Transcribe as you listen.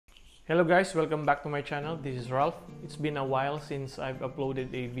Hello guys, welcome back to my channel. This is Ralph. It's been a while since I've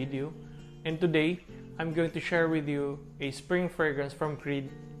uploaded a video, and today I'm going to share with you a spring fragrance from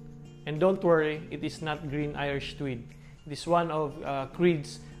Creed. And don't worry, it is not Green Irish Tweed. It is one of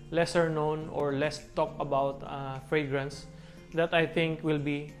Creed's lesser known or less talked about fragrance that I think will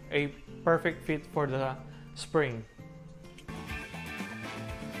be a perfect fit for the spring.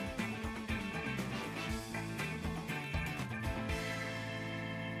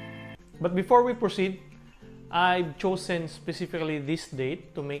 But before we proceed, I've chosen specifically this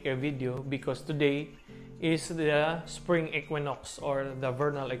date to make a video because today is the spring equinox or the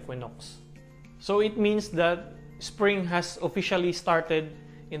vernal equinox. So it means that spring has officially started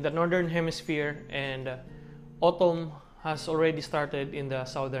in the northern hemisphere and autumn has already started in the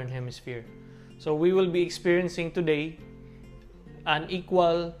southern hemisphere. So we will be experiencing today an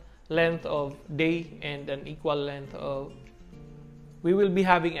equal length of day and an equal length of we will be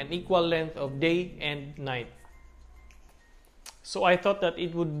having an equal length of day and night. So I thought that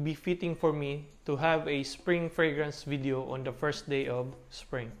it would be fitting for me to have a spring fragrance video on the first day of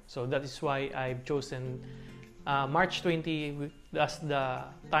spring. So that is why I've chosen March 20 as the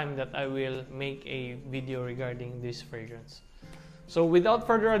time that I will make a video regarding this fragrance. So without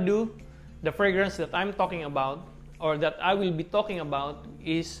further ado, the fragrance that I'm talking about or that I will be talking about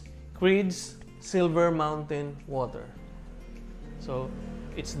is Creed's Silver Mountain Water. So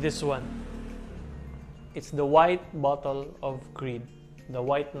it's this one. It's the white bottle of Creed, the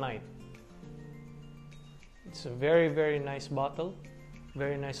White Knight. It's a very nice bottle,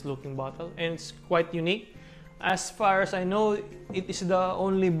 very nice looking bottle, and it's quite unique. As far as I know, it is the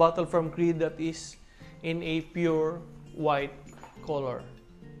only bottle from Creed that is in a pure white color.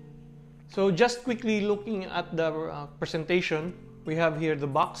 So just quickly looking at the presentation, we have here the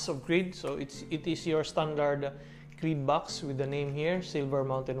box of Creed. So it is your standard Creed box with the name here, Silver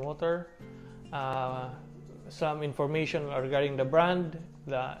Mountain Water. Some information regarding the brand,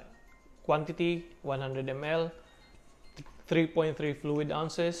 the quantity, 100 ml, 3.3 fluid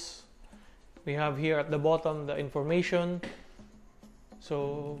ounces. We have here at the bottom the information.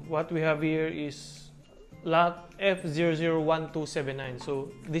 So what we have here is lot F001279.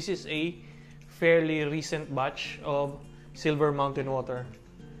 So this is a fairly recent batch of Silver Mountain Water.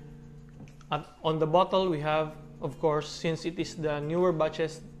 On the bottle we have, of course, since it is the newer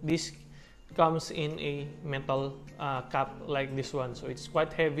batches, this comes in a metal cap like this one. So it's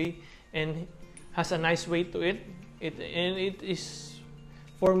quite heavy and has a nice weight to it. It is,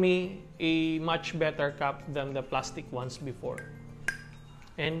 for me, a much better cap than the plastic ones before.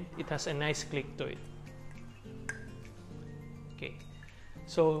 And it has a nice click to it. Okay,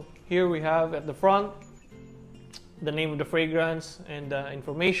 so here we have at the front the name of the fragrance and the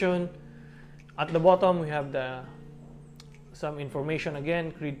information. At the bottom we have some information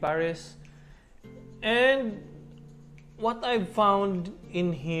again, Creed Paris. And what I've found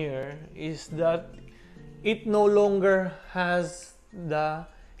in here is that it no longer has the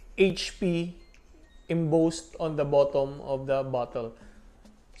HP embossed on the bottom of the bottle.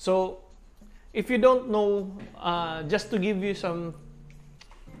 So if you don't know, just to give you some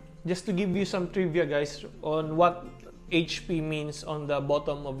trivia, guys, on what HP means on the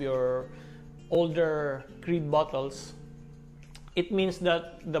bottom of your older Creed bottles, it means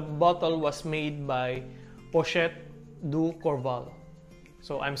that the bottle was made by Pochette du Corval.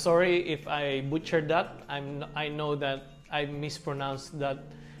 So I'm sorry if I butchered that. I know that I mispronounced that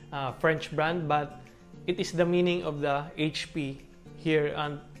French brand, but it is the meaning of the HP here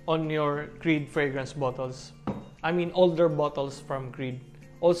on your Creed fragrance bottles. I mean older bottles from Creed.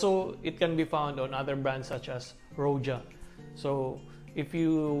 Also, it can be found on other brands such as Roja. So if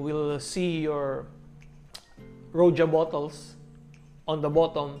you will see your Roja bottles, on the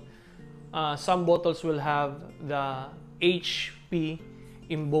bottom, some bottles will have the HP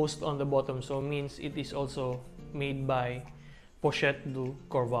embossed on the bottom, so it means it is also made by Pochette du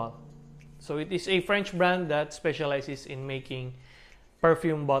Corval. So it is a French brand that specializes in making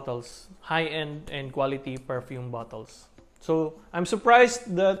perfume bottles, high-end and quality perfume bottles. So I'm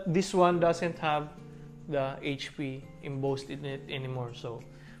surprised that this one doesn't have the HP embossed in it anymore. So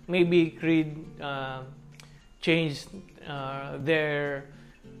maybe Creed changed their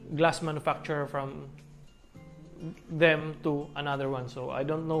glass manufacturer from them to another one. So I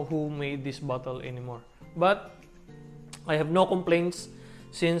don't know who made this bottle anymore. But I have no complaints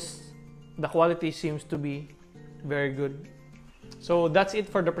since the quality seems to be very good. So that's it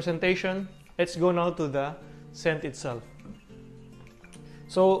for the presentation. Let's go now to the scent itself.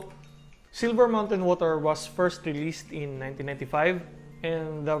 So Silver Mountain Water was first released in 1995,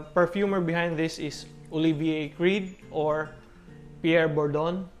 and the perfumer behind this is Olivier Creed or Pierre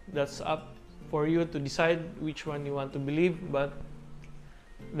Bourdon, That's up for you to decide which one you want to believe, but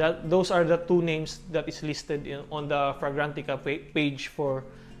those are the two names that is listed on the Fragrantica page for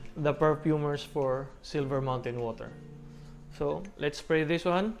the perfumers for Silver Mountain Water. So let's spray this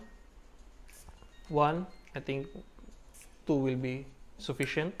one. One, I think two will be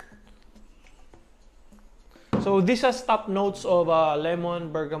sufficient. So this has top notes of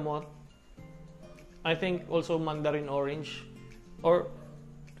lemon, bergamot, I think also mandarin orange, or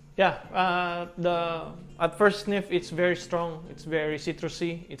yeah, at first sniff it's very strong, it's very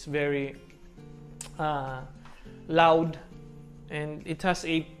citrusy, it's very loud, and it has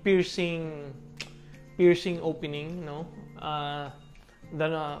a piercing opening, you know.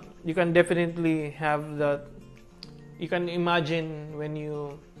 Then you can definitely have that. You can imagine when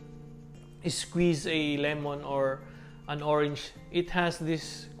you squeeze a lemon or an orange, it has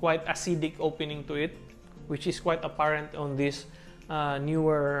this quite acidic opening to it, which is quite apparent on this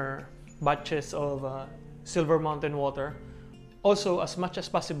newer batches of Silver Mountain Water. Also, as much as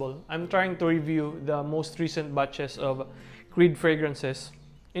possible, I'm trying to review the most recent batches of Creed fragrances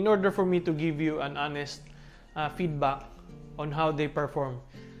in order for me to give you an honest feedback on how they perform,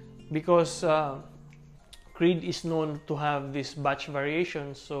 because Creed is known to have this batch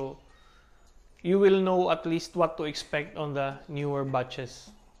variations, so you will know at least what to expect on the newer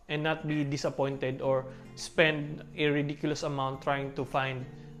batches and not be disappointed or spend a ridiculous amount trying to find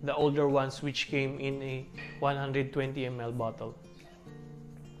the older ones which came in a 120 ml bottle.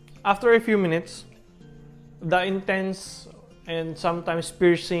 After a few minutes, the intense and sometimes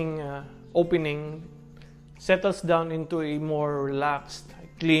piercing opening settles down into a more relaxed,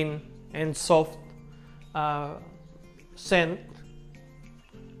 clean, and soft scent.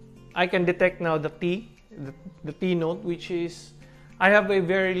 I can detect now the tea note, which is, I have a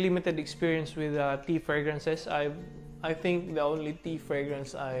very limited experience with tea fragrances. I think the only tea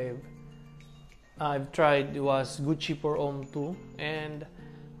fragrance I've tried was Gucci Pour Homme 2, and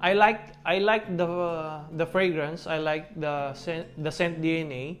I like the fragrance. I like the scent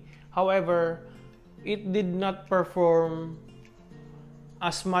DNA. However, it did not perform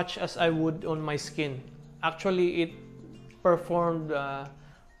as much as I would on my skin. Actually, it performed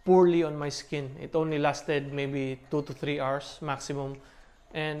poorly on my skin. It only lasted maybe 2 to 3 hours maximum,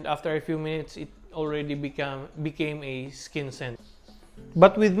 and after a few minutes it already became a skin scent.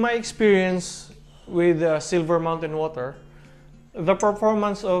 But with my experience with Silver Mountain Water, the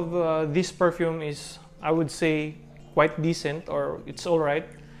performance of this perfume is, I would say, quite decent, or it's alright.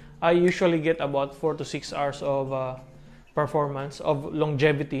 I usually get about 4 to 6 hours of performance, of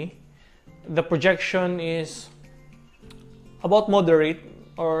longevity. The projection is about moderate,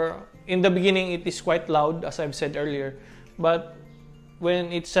 or in the beginning it is quite loud, as I've said earlier, but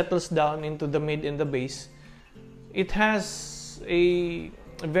when it settles down into the mid and the base, it has a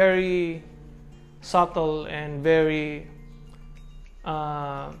very subtle and very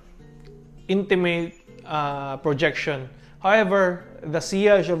intimate projection. However, the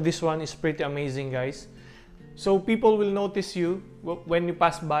sillage of this one is pretty amazing, guys. So people will notice you when you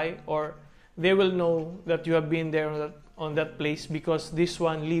pass by, or they will know that you have been there on that place, because this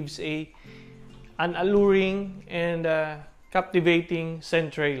one leaves an alluring and captivating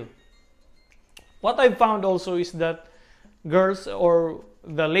scent trail. What I've found also is that girls or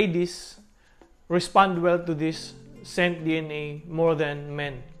the ladies respond well to this scent DNA more than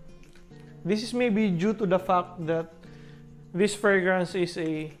men. This is maybe due to the fact that this fragrance is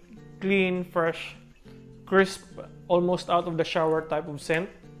a clean, fresh, crisp, almost out of the shower type of scent.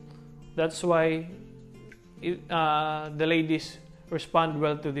 That's why the ladies respond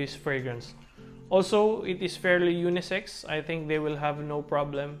well to this fragrance. Also, it is fairly unisex. I think they will have no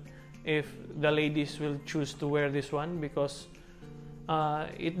problem if the ladies will choose to wear this one, because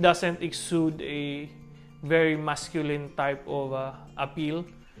it doesn't exude a very masculine type of appeal.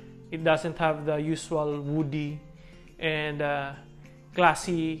 It doesn't have the usual woody and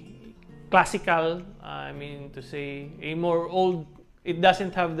classical, I mean to say, a more old, it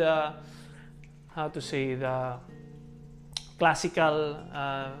doesn't have the, how to say, the classical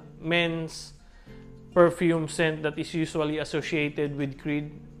men's perfume scent that is usually associated with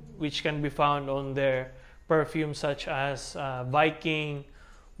Creed, which can be found on their perfumes such as Viking,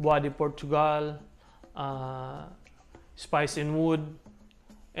 Bois de Portugal, Spice and Wood,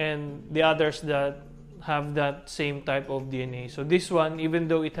 and the others that have that same type of DNA. So this one, even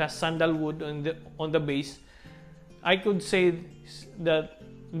though it has sandalwood on the base, I could say that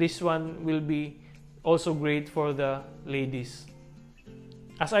this one will be also great for the ladies.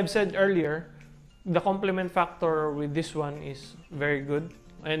 As I've said earlier, the complement factor with this one is very good,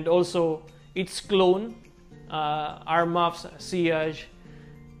 and also its clone, Armaf's sillage,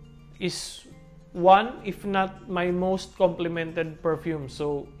 is one, if not my most complimented perfume.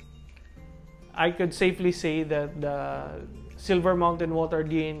 So I could safely say that the Silver Mountain Water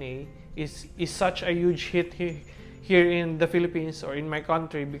DNA is such a huge hit here in the Philippines or in my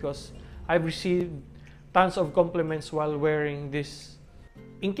country, because I've received tons of compliments while wearing this.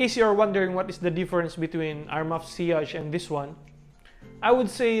 In case you're wondering what is the difference between Armaf Sillage and this one, I would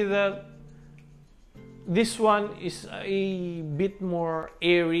say that this one is a bit more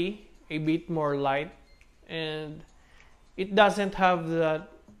airy, a bit more light, and it doesn't have that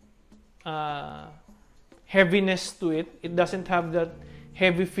heaviness to it. It doesn't have that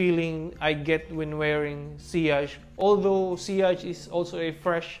heavy feeling I get when wearing Sillage. Although Sillage is also a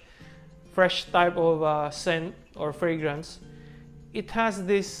fresh type of scent or fragrance, it has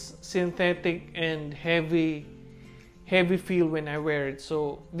this synthetic and heavy feel when I wear it.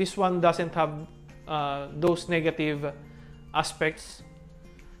 So this one doesn't have those negative aspects.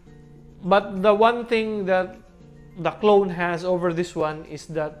 But the one thing that the clone has over this one is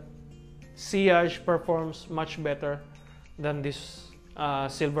that Sillage performs much better than this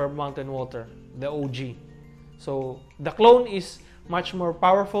Silver Mountain Water, the OG. So the clone is much more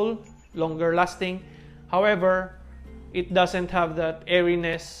powerful, longer lasting. However, it doesn't have that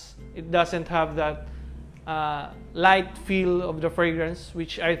airiness. It doesn't have that light feel of the fragrance,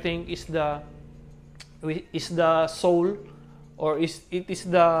 which I think is the soul, or it is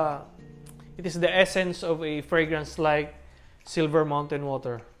the essence of a fragrance like Silver Mountain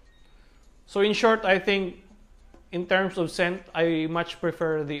Water. So in short, I think in terms of scent, I much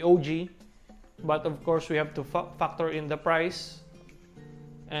prefer the OG, but of course we have to factor in the price,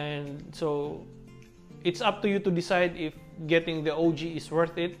 and so it's up to you to decide if getting the OG is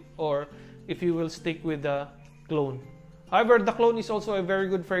worth it or if you will stick with the clone. However, the clone is also a very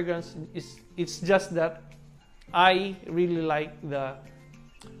good fragrance. It's just that I really like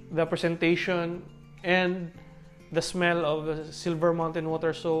the presentation and the smell of Silver Mountain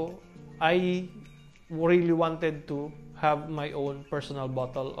Water, so I really wanted to have my own personal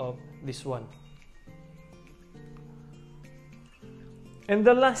bottle of this one. And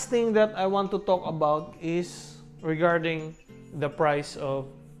the last thing that I want to talk about is regarding the price of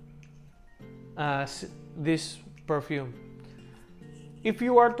this perfume. If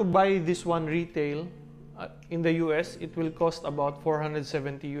you are to buy this one retail in the US, it will cost about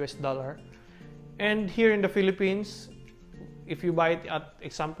 $470 US. And here in the Philippines, if you buy it at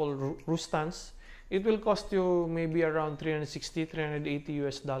example Rustans, it will cost you maybe around $360, $380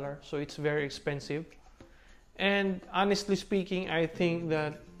 US. So it's very expensive. And honestly speaking, I think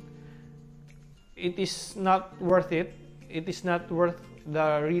that it is not worth it. It is not worth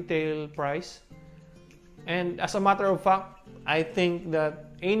the retail price. And as a matter of fact, I think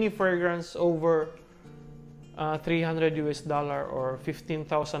that any fragrance over $300 US or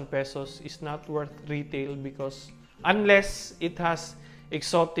 15,000 pesos is not worth retail, because unless it has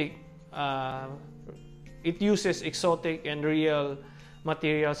exotic, it uses exotic and real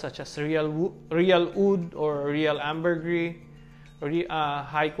materials such as real wood or real ambergris, or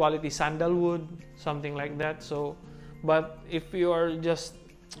high quality sandalwood, something like that. So, but if you are just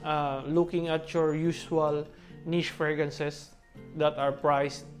looking at your usual niche fragrances that are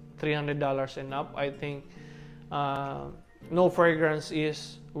priced $300 and up, I think no fragrance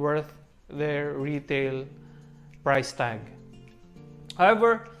is worth their retail price tag.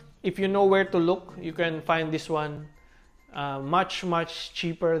 However, if you know where to look, you can find this one much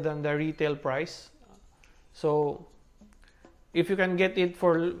cheaper than the retail price. So if you can get it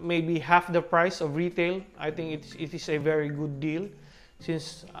for maybe half the price of retail, I think it is a very good deal,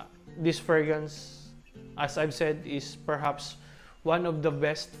 since this fragrance, as I've said, is perhaps one of the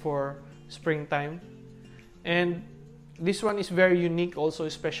best for springtime. And this one is very unique also,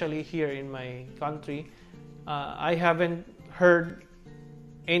 especially here in my country. I haven't heard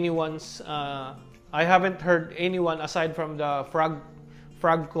anyone aside from the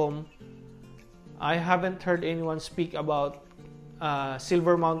Fragcom. I haven't heard anyone speak about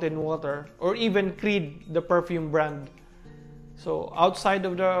Silver Mountain Water or even Creed, the perfume brand. So outside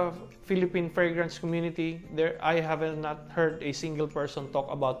of the Philippine fragrance community, I have not heard a single person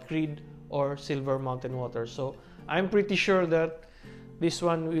talk about Creed or Silver Mountain Water. So I'm pretty sure that this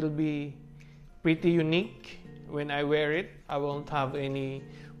one will be pretty unique when I wear it. I won't have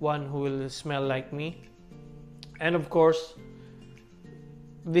anyone who will smell like me. And of course,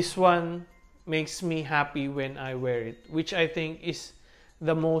 this one makes me happy when I wear it, which I think is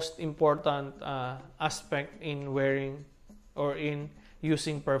the most important aspect in wearing or in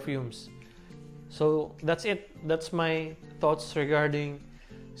using perfumes. So that's it. That's my thoughts regarding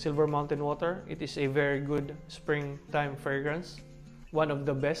Silver Mountain Water. It is a very good springtime fragrance, one of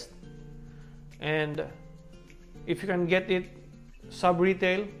the best. And if you can get it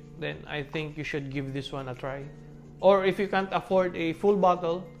sub-retail, then I think you should give this one a try. Or if you can't afford a full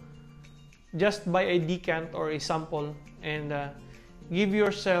bottle, just buy a decant or a sample and give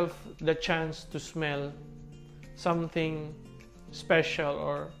yourself the chance to smell something special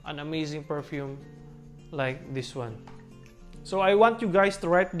or an amazing perfume like this one. So I want you guys to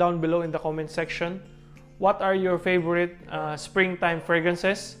write down below in the comment section what are your favorite springtime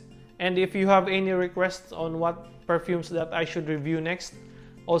fragrances, and if you have any requests on what perfumes that I should review next,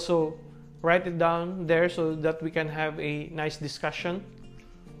 also write it down there so that we can have a nice discussion.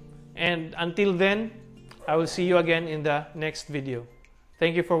 And until then, I will see you again in the next video.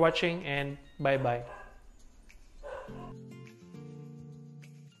 Thank you for watching, and bye bye.